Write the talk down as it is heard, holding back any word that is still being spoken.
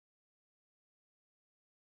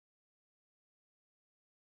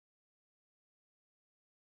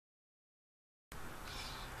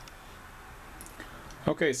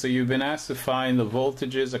Okay, so you've been asked to find the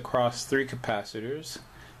voltages across three capacitors,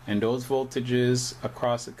 and those voltages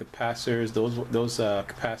across the capacitors, those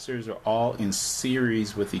capacitors are all in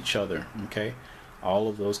series with each other. Okay, all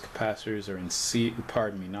of those capacitors are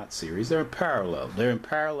in not series. They're in parallel. They're in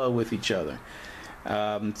parallel with each other.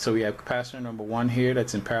 So we have capacitor number 1 here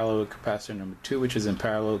that's in parallel with capacitor number 2, which is in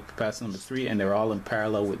parallel with capacitor number 3, and they're all in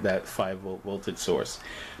parallel with that 5-volt voltage source.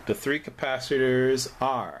 The three capacitors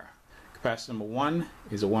are: capacitor number 1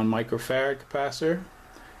 is a 1 microfarad capacitor,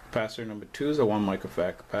 capacitor number 2 is a 1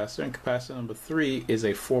 microfarad capacitor, and capacitor number 3 is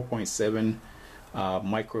a 4.7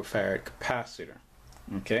 microfarad capacitor.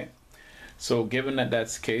 Okay, so given that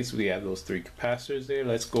that's the case, we have those three capacitors there.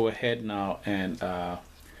 Let's go ahead now and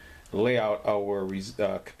lay out our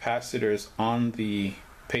capacitors on the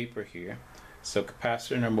paper here. So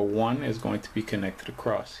capacitor number 1 is going to be connected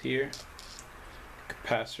across here.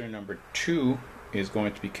 Capacitor number 2 is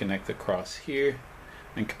going to be connected across here,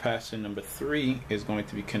 and capacitor number 3 is going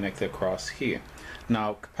to be connected across here.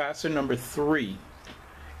 Now capacitor number 3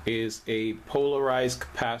 is a polarized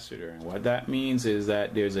capacitor, and what that means is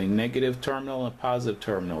that there's a negative terminal and a positive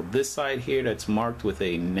terminal. This side here that's marked with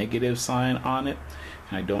a negative sign on it,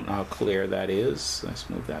 and I don't know how clear that is. Let's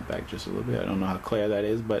move that back just a little bit. I don't know how clear that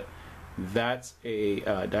is, but that's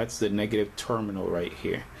the negative terminal right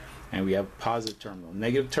here. And we have a positive terminal.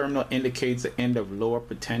 Negative terminal indicates the end of lower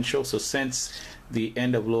potential. So since the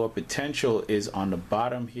end of lower potential is on the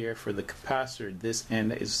bottom here for the capacitor, this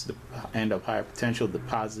end is the end of higher potential. The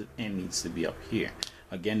positive end needs to be up here.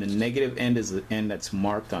 Again, the negative end is the end that's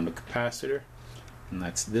marked on the capacitor, and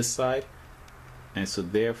that's this side. And so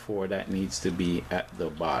therefore that needs to be at the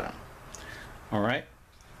bottom. Alright.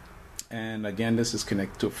 And again, this is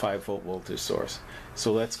connected to a 5-volt voltage source.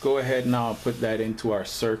 So let's go ahead now and put that into our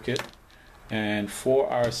circuit. And for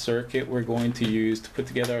our circuit, we're going to use, to put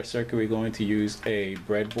together our circuit, we're going to use a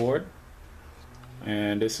breadboard.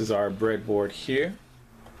 And this is our breadboard here.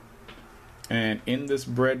 And in this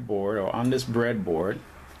breadboard, or on this breadboard,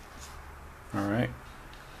 alright,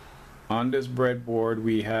 on this breadboard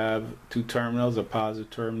we have two terminals, a positive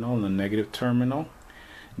terminal and a negative terminal.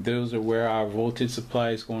 Those are where our voltage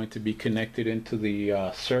supply is going to be connected into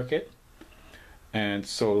the circuit. And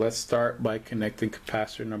so let's start by connecting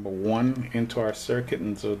capacitor number 1 into our circuit.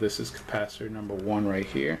 And so this is capacitor number 1 right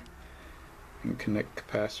here. And connect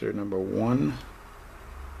capacitor number 1.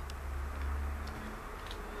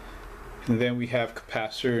 And then we have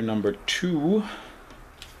capacitor number 2.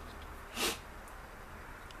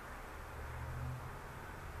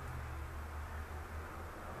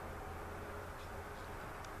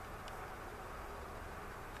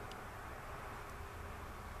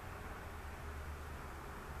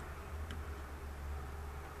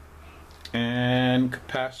 And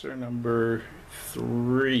capacitor number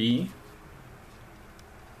 3,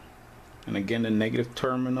 and again the negative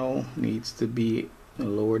terminal needs to be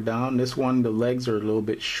lower down. This one, the legs are a little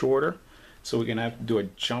bit shorter, so we're gonna have to do a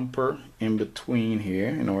jumper in between here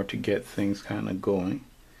in order to get things kind of going.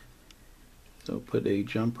 So put a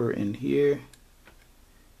jumper in here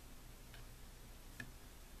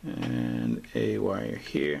and a wire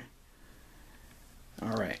here.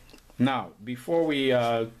 Alright, now before we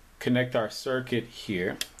connect our circuit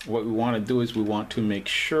here, what we want to do is we want to make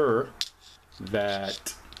sure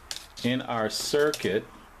that in our circuit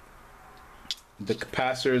the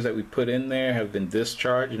capacitors that we put in there have been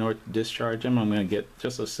discharged. In order to discharge them, I'm going to get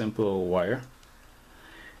just a simple wire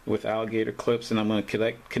with alligator clips, and I'm going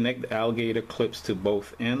to connect the alligator clips to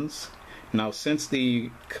both ends. Now since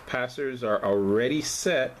the capacitors are already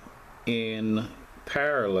set in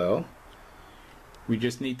parallel, we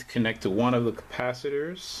just need to connect to one of the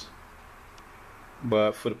capacitors,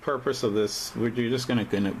 but for the purpose of this, we're just going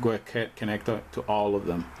to go ahead connect to all of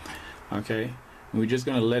them. Okay, we're just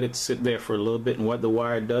going to let it sit there for a little bit, and what the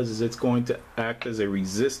wire does is it's going to act as a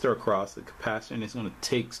resistor across the capacitor, and it's going to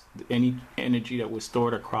take any energy that was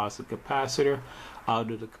stored across the capacitor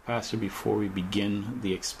out of the capacitor before we begin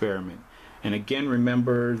the experiment. And again,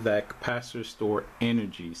 remember that capacitors store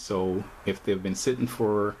energy, so if they've been sitting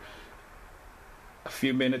for a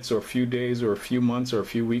few minutes or a few days or a few months or a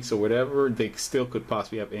few weeks or whatever, they still could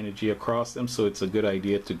possibly have energy across them. So it's a good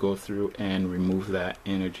idea to go through and remove that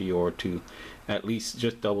energy, or to at least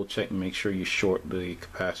just double check and make sure you short the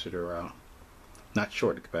capacitor out. Not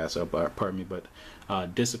short the capacitor, but pardon me, but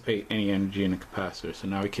dissipate any energy in the capacitor. So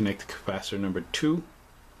now we connect the capacitor number 2.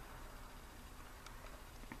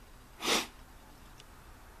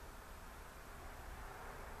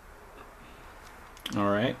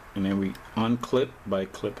 Alright, and then we unclip by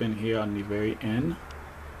clipping here on the very end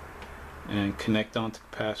and connect onto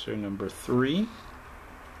capacitor number 3.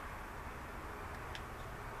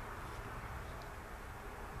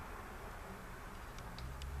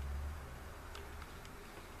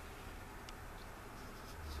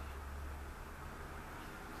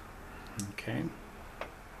 Okay.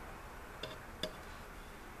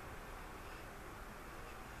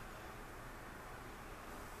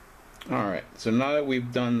 Alright, so now that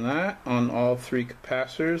we've done that on all three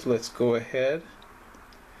capacitors, let's go ahead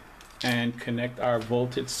and connect our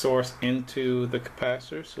voltage source into the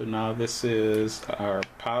capacitor. So now this is our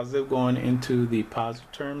positive going into the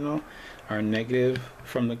positive terminal, our negative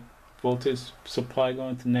from the voltage supply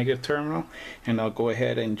going to the negative terminal, and I'll go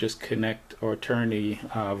ahead and just connect or turn the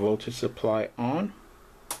voltage supply on.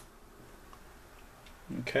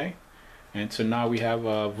 Okay, and so now we have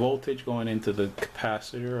voltage going into the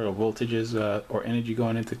capacitor, or voltages or energy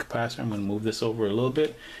going into the capacitor. I'm going to move this over a little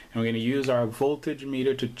bit, and we're going to use our voltage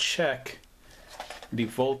meter to check the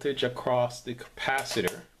voltage across the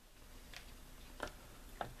capacitor.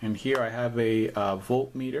 And here I have a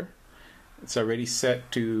voltmeter. It's already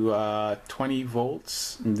set to 20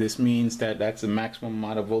 volts. This means that that's the maximum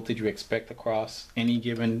amount of voltage we expect across any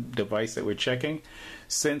given device that we're checking.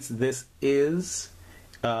 Since this is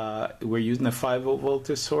we're using a 5-volt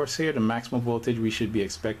voltage source here, the maximum voltage we should be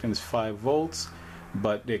expecting is 5 volts,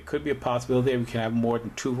 but there could be a possibility that we can have more than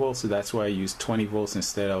 2 volts, so that's why I use 20 volts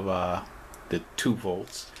instead of the 2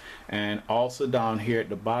 volts. And also down here at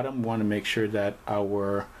the bottom, we want to make sure that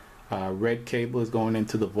our red cable is going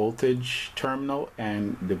into the voltage terminal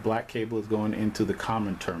and the black cable is going into the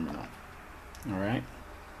common terminal. Alright.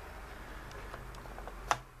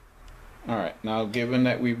 Alright, now given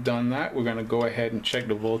that we've done that, we're going to go ahead and check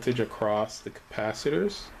the voltage across the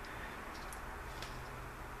capacitors.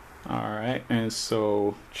 Alright, and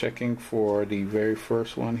so checking for the very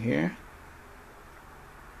first one here.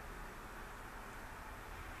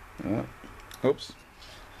 Oops.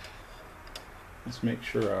 Let's make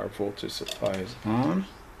sure our voltage supply is on.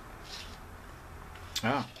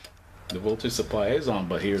 The voltage supply is on,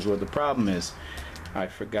 but here's what the problem is. I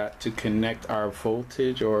forgot to connect our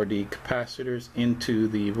voltage or the capacitors into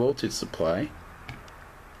the voltage supply.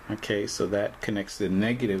 Okay, so that connects the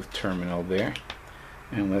negative terminal there.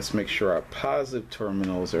 And let's make sure our positive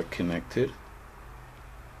terminals are connected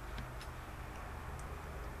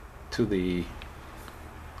to the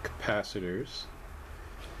capacitors.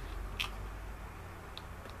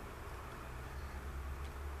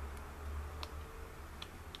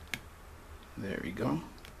 There we go.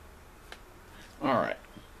 Alright.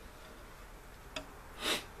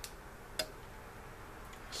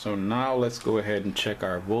 So now let's go ahead and check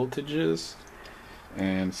our voltages.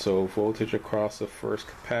 And so voltage across the first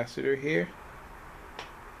capacitor here.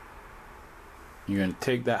 You're going to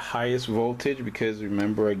take that highest voltage because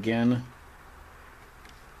remember again,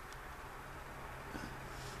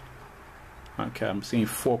 okay, I'm seeing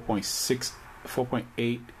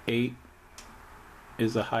 4.88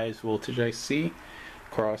 is the highest voltage I see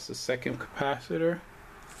across the second capacitor.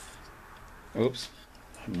 Oops,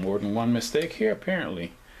 more than one mistake here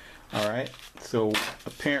apparently. Alright, so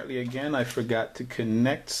apparently again I forgot to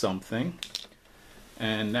connect something,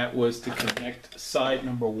 and that was to connect side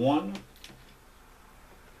number 1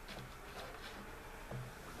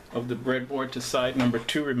 of the breadboard to side number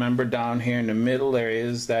 2. Remember down here in the middle there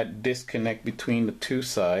is that disconnect between the two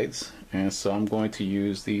sides, and so I'm going to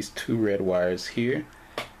use these 2 red wires here.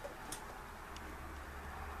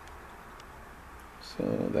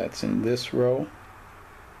 So that's in this row,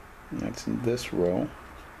 that's in this row,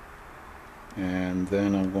 and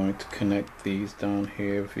then I'm going to connect these down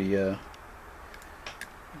here via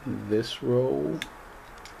this row.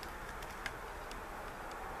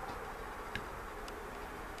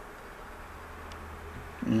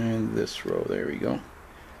 And this row, there we go.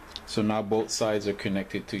 So now both sides are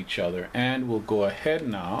connected to each other, and we'll go ahead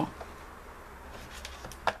now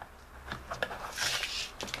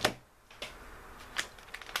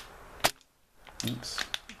oops,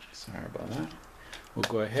 sorry about that. We'll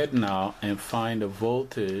go ahead now and find a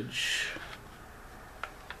voltage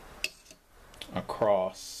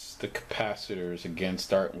across the capacitors, again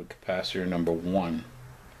starting with capacitor number 1.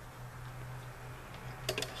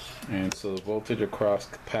 And so the voltage across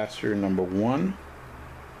capacitor number 1.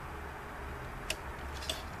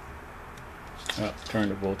 Turn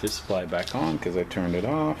the voltage supply back on because I turned it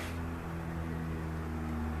off.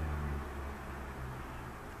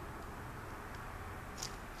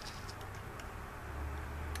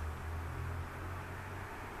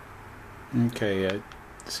 Okay, I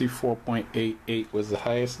see 4.88 was the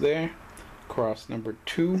highest there. Across number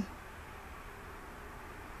 2.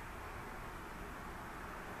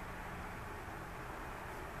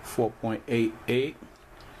 .88,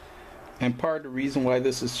 and part of the reason why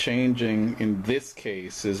this is changing in this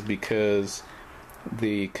case is because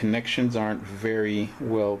the connections aren't very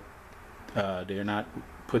well, they're not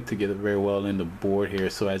put together very well in the board here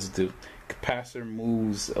so as to capacitor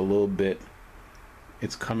moves a little bit,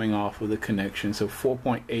 it's coming off of the connection. So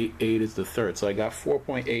 4.88 is the third. So I got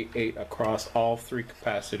 4.88 across all three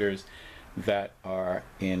capacitors that are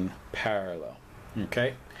in parallel.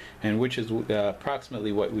 Okay, and which is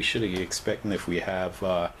approximately what we should be expecting if we have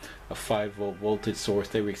a 5-volt voltage source.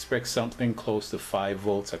 They would expect something close to 5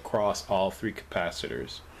 volts across all three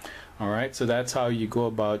capacitors. Alright, so that's how you go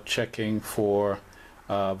about checking for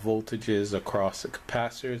voltages across the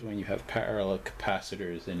capacitors when you have parallel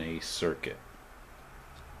capacitors in a circuit.